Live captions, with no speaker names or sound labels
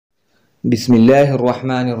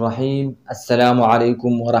बिस्मिल्लाहिर्रहमानिर्रहीम अस्सलामु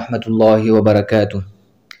अलैकुम वरहमतुल्लाहि वबरकातुह।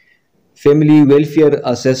 फैमिली वेलफेयर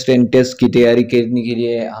असिस्टेंट टेस्ट की तैयारी करने के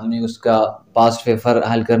लिए हमने उसका पास्ट पेपर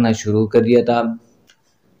हल करना शुरू कर दिया था।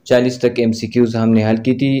 40 तक एमसीक्यूज़ हमने हल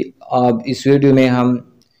की थी। अब इस वीडियो में हम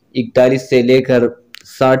 41 से लेकर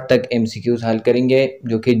 60 तक एमसीक्यूज़ हल करेंगे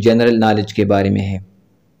जो कि जनरल नॉलेज के बारे में है।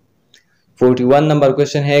 41 नंबर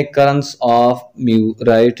क्वेश्चन है, करंस ऑफ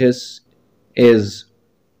म्यूराइटिस इज।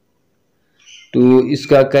 तो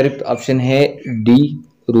इसका करेक्ट ऑप्शन है डी,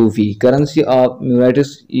 रूफी। करेंसी ऑफ म्यूराइटिस,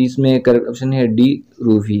 इसमें करेक्ट ऑप्शन है डी,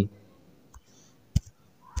 रूफी।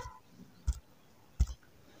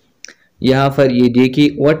 यहाँ पर ये देखिए,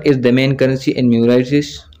 what is the main currency in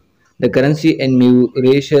म्यूराइटिस? The currency in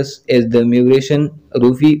म्यूरेशियस is the म्यूरेशन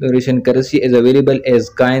Rufi. म्यूरेशन currency is available as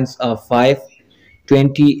coins of 5,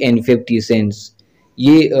 20 and 50 cents.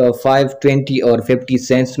 ये 5, 20 और 50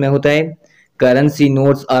 सेंट्स में होता है। Currency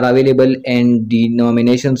notes are available in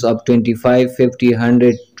denominations of 25, 50,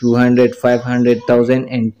 100, 200, 500, 1000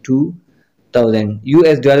 and 2000.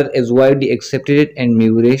 US dollar is widely accepted and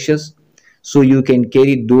Mauritius, so you can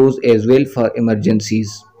carry those as well for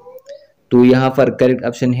emergencies. तो यहाँ पर correct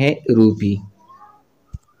option है रूपी।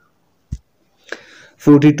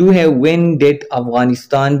 42 है, when did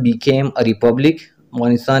Afghanistan became a republic?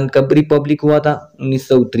 Afghanistan कब Republic हुआ था?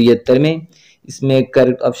 1973 में। इसमें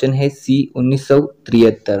करेक्ट ऑप्शन है सी,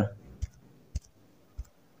 1973।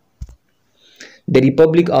 द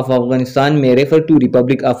रिपब्लिक ऑफ अफगानिस्तान में refer to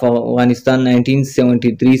Republic of Afghanistan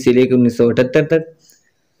 1973 से लेकर 1978 तक।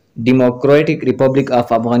 Democratic Republic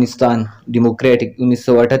of Afghanistan, democratic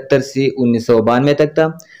 1978 से 1992 तक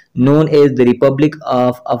था। Known as the Republic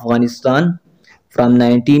of Afghanistan from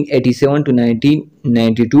 1987 to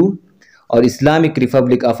 1992। और इस्लामिक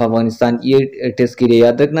रिपब्लिक ऑफ अफगानिस्तान, ये टेस्ट के लिए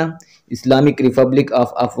याद रखना, इस्लामिक रिपब्लिक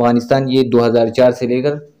ऑफ अफगानिस्तान ये 2004 से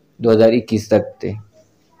लेकर 2021 तक थे।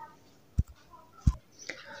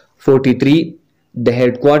 43 the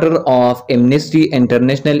headquarter of amnesty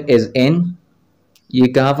international is in. ये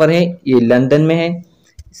कहाँ पर है? ये लंदन में है।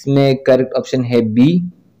 इसमें करेक्ट ऑप्शन है B,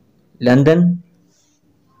 London.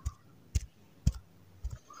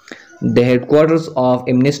 The headquarters of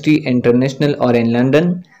amnesty international और in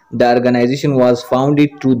London. The organization was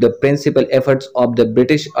founded through the principal efforts of the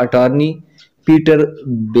British attorney Peter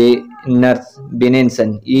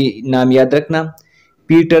Benenson। ये नाम याद रखना,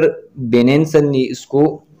 पीटर बेनेंसन ने इसको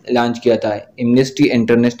लॉन्च किया था, amnesty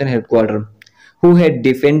international headquarter. Who had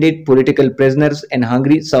defended political prisoners in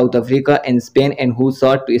Hungary, South Africa and Spain and who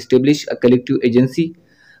sought to establish a collective agency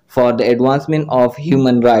for the advancement of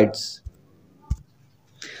human rights।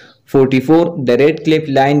 44 the Red Cliff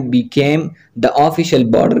Line became the official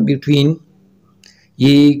border between।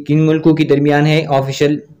 ये किन मुल्कों के दरमियान है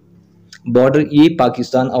official border? ये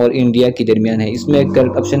पाकिस्तान और India के दरमियान है। इसमें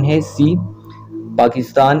करेक्ट ऑप्शन है सी,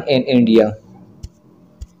 Pakistan and India.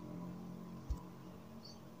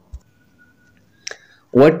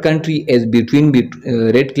 What country is between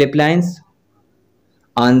Red Cliff Lines?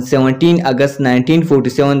 On 17 August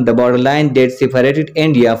 1947, the borderline that separated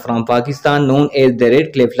India from Pakistan, known as the Red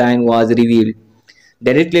Cliff Line, was revealed.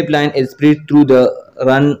 The Red Cliff Line is spread through the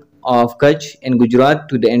run of Kutch in Gujarat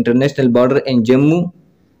to the international border in Jammu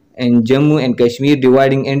and Kashmir,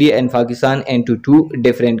 dividing India and Pakistan into two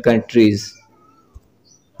different countries.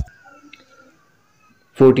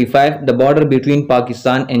 45. The border between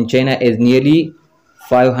Pakistan and China is nearly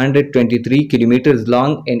 523 kilometers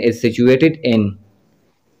long and is situated in।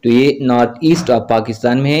 तो ये north east of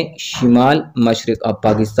Pakistan में है, शिमाल Mashrak of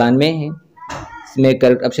Pakistan में है। इसमें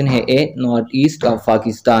correct option है ए, north east of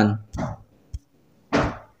Pakistan.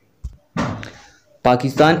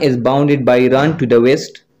 Pakistan is bounded by Iran to the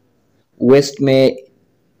waste. Waste में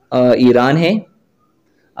Iran है।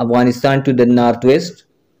 Afghanistan to the north west.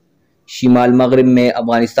 शिमाल मगरिब में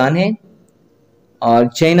अफगानिस्तान है। और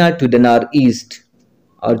China to the north east.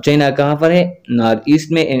 और चाइना कहाँ पर है? नॉर्थ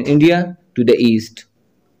ईस्ट में। And India to the east.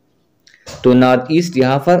 तो नॉर्थ ईस्ट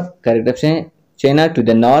यहाँ पर करेक्ट ऑप्शन है, China to the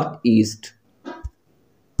north east.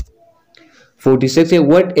 46 है,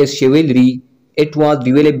 what is शिवलरी? It was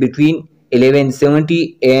developed between 1170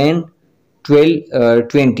 and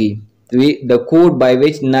 1220। The code by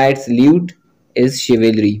which nights lived is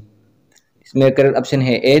शिवलरी। इसमें करेक्ट ऑप्शन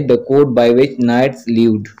है ए, the code by which nights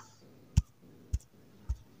lived.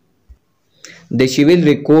 The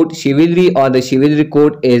chivalry or the chivalry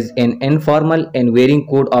code is an informal and varying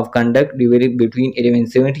code of conduct developed between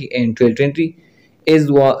 1170 and 1220.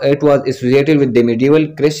 It was associated with the medieval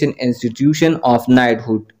Christian institution of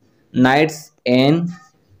knighthood. Knights and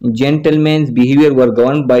gentlemen's behavior were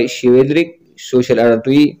governed by chivalric social order।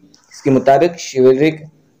 तो इसके मुताबिक chivalric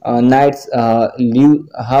knights live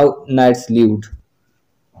how knights lived.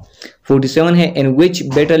 47 है in which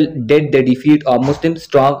battle did the defeat of Muslims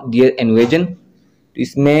stop their invasion. तो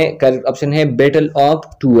इसमें correct option है battle of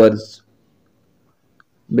tours,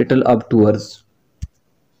 battle of tours.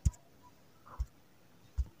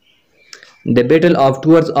 The Battle of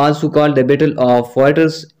Tours, also called the Battle of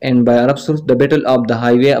Fighters and by Arab sources the Battle of the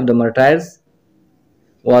Highway of the Martyrs,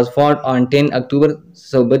 was fought on 10 October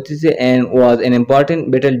 1732 and was an important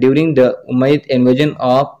battle during the Umayyad invasion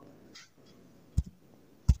of.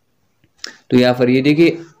 तो यहाँ पर ये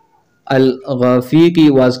देखिए Al-Ghafiqi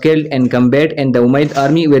was killed in combat and the Umayyad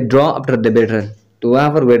army withdraw after the battle. तो वहाँ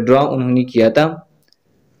पर withdraw उन्होंने किया था.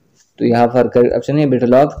 तो यहाँ पर करेक्ट ऑप्शन है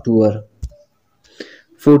बैटल ऑफ टूर.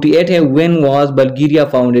 48 है when was Bulgaria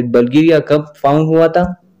founded. Bulgaria कब फाउंड हुआ था?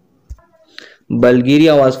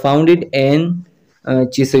 Bulgaria was founded in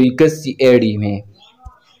 681 AD में.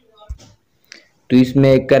 तो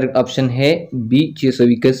इसमें करेक्ट ऑप्शन है बी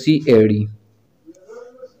 681 AD.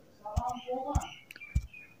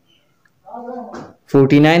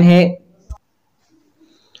 49 है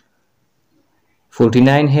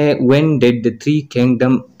 49 है when did the three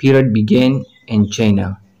kingdom period began in China.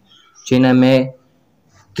 China में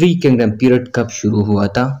थ्री किंगडम पीरियड कब शुरू हुआ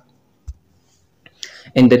था?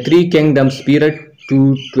 In the three kingdoms period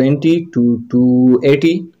 220 to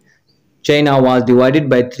 280 China was divided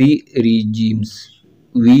by three regimes: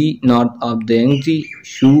 Wei, north of the Yangtze,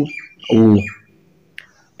 Shu, Wu.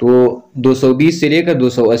 तो 220 से लेकर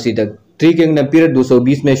 280 तक three kingdom period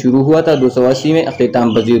 220 में शुरू हुआ था, 280 में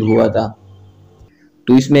अख्तिताम पजीर हुआ था.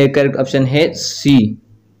 तो इसमें करेक्ट ऑप्शन है सी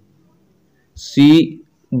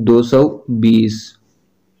 220.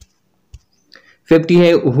 50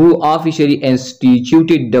 है who officially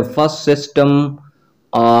instituted the first system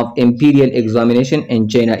of imperial examination in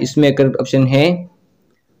China. इसमें करेक्ट ऑप्शन है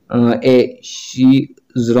ए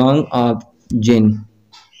शीज़ोंग ऑफ जिन.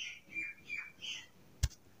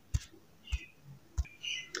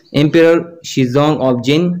 एम्पियर शीज़ोंग ऑफ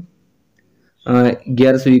जिन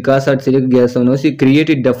 1161 से लेकर 1189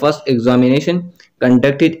 created the first examination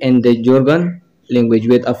conducted in the Georgian language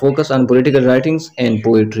with a focus on political writings and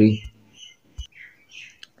poetry.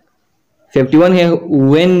 51 है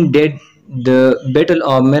when did the Battle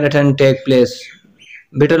of Marathon take place.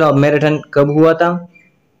 Battle of Marathon कब हुआ था?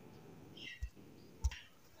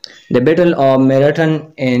 The Battle of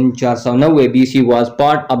Marathon in 490 BC was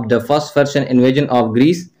part of the first Persian invasion of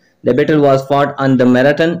Greece. The battle was fought on the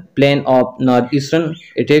Marathon plain of northeastern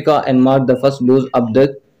Ithaca and marked the first blows of the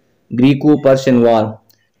Greco-Persian War.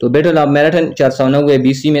 तो battle of marathon 490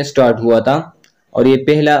 BC में start हुआ था और ये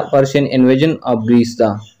पहला Persian invasion of Greece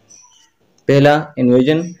था. पहला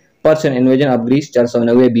invasion Persian invasion of Greece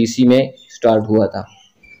 490 BC में स्टार्ट हुआ था.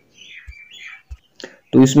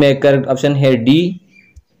 तो इसमें करेक्ट ऑप्शन है डी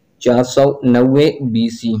 490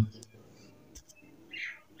 BC.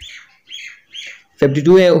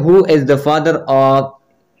 52 है who is the father of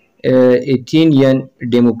Athenian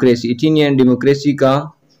democracy. Athenian democracy का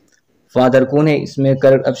फादर कौन है? इसमें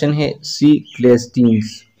करेक्ट ऑप्शन है सी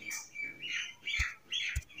क्लेस्टीन्स.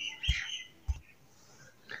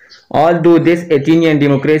 Although this Athenian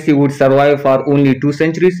democracy would survive for only 2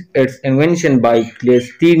 centuries, its invention by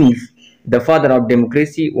Cleisthenes, the father of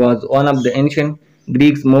democracy, was one of the ancient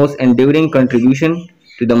Greeks' most enduring contribution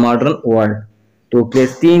to the modern world. तो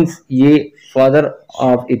क्लेस्टीन्स ये father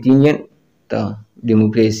of Athenian था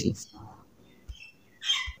democracy.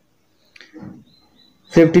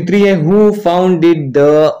 53 है who founded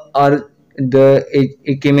the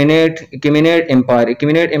Achaemenid Empire.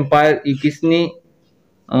 Achaemenid Empire ये किसने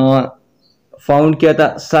found किया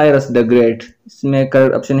था? Cyrus the great. इसमें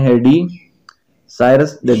correct option है D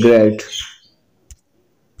Cyrus the great.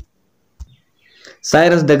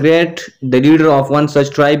 Cyrus the Great, the leader of one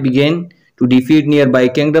such tribe, began to defeat nearby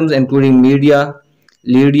kingdoms including Media,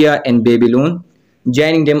 Lydia and Babylon.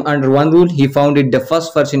 Joining them under one rule, he founded the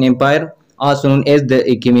first Persian empire, also known as the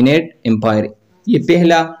Achaemenid Empire. ये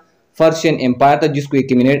पहला Persian empire था जिसको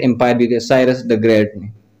Achaemenid Empire भी कहते हैं, Cyrus the great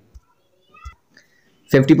ने.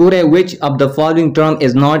 54 है which of the following term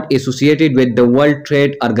is not associated with the World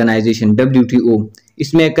Trade Organization WTO.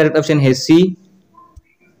 इसमें करेक्ट ऑप्शन है सी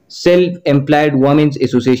self employed women's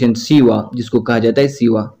association Siva, जिसको कहा जाता है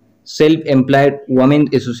Siva. Self employed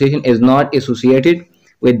women's association is not associated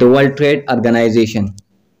with the world trade organisation.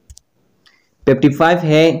 55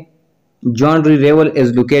 है John री river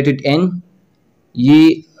is located in.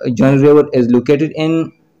 ये John river is located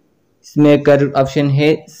in. इसमें करेक्ट ऑप्शन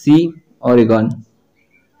है सी ओरेगन.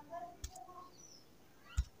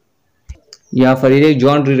 यहाँ पर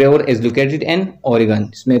जॉन री river is located in Oregon.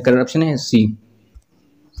 इसमें correct option है सी.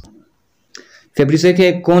 56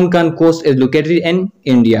 है Konkan coast is located in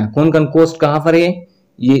India. Konkan coast कहाँ पर है?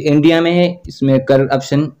 ये इंडिया में है। इसमें करेक्ट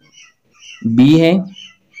ऑप्शन बी है।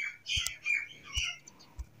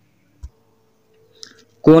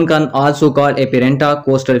 Konkan, also called a parenta,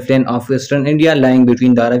 coastal plain of western India lying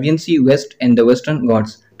between the Arabian Sea, West and the Western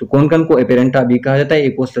Ghats। तो कोंकण को एपेरेंटा भी कहा जाता है। ये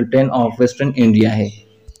coastal plain of western India है।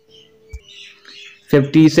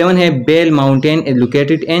 57 है bell mountain is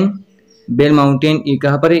located in. Bell mountain ये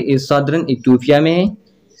कहाँ पर है? ये साउदर्न इथियोपिया में है।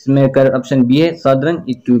 इसमें करेक्ट ऑप्शन बी है, southern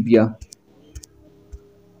Ethiopia.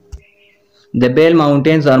 The Bell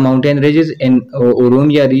Mountains are mountain ranges in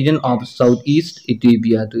Oromia region of southeast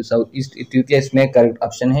Ethiopia। तो southeast Ethiopia इसमें करेक्ट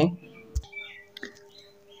ऑप्शन है।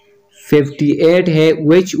 58 है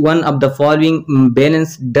which one of the following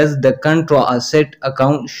balance does the contra asset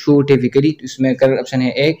account show typically। तो इसमें correct option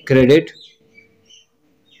है a credit.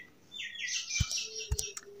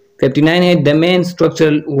 59 है the main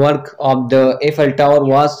structural work of the Eiffel Tower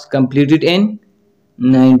was completed in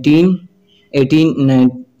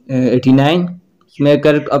 1989। इसमें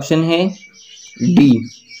correct option है D.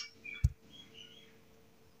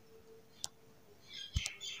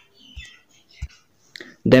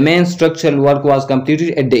 The main structural work was completed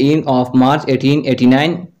at the end of March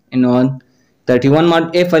 1889 and on 31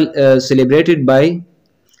 March Eiffel celebrated by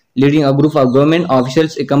leading a group of government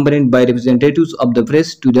officials accompanied by representatives of the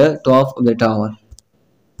press to the top of the tower।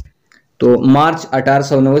 तो मार्च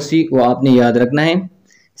 1889 को आपने याद रखना है।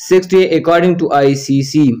 60 according to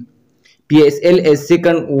ICC PSL is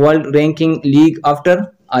second world ranking league after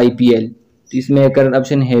IPL। तो इसमें correct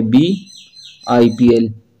option है B IPL।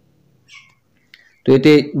 तो ये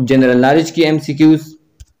थे जनरल नॉलेज की MCQs।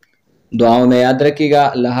 दुआओं में याद रखिएगा।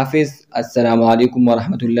 अल्लाह हाफिज़। अस्सलामु अलैकुम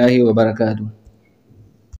वरहमतुल्लाहि वबरकातुहू।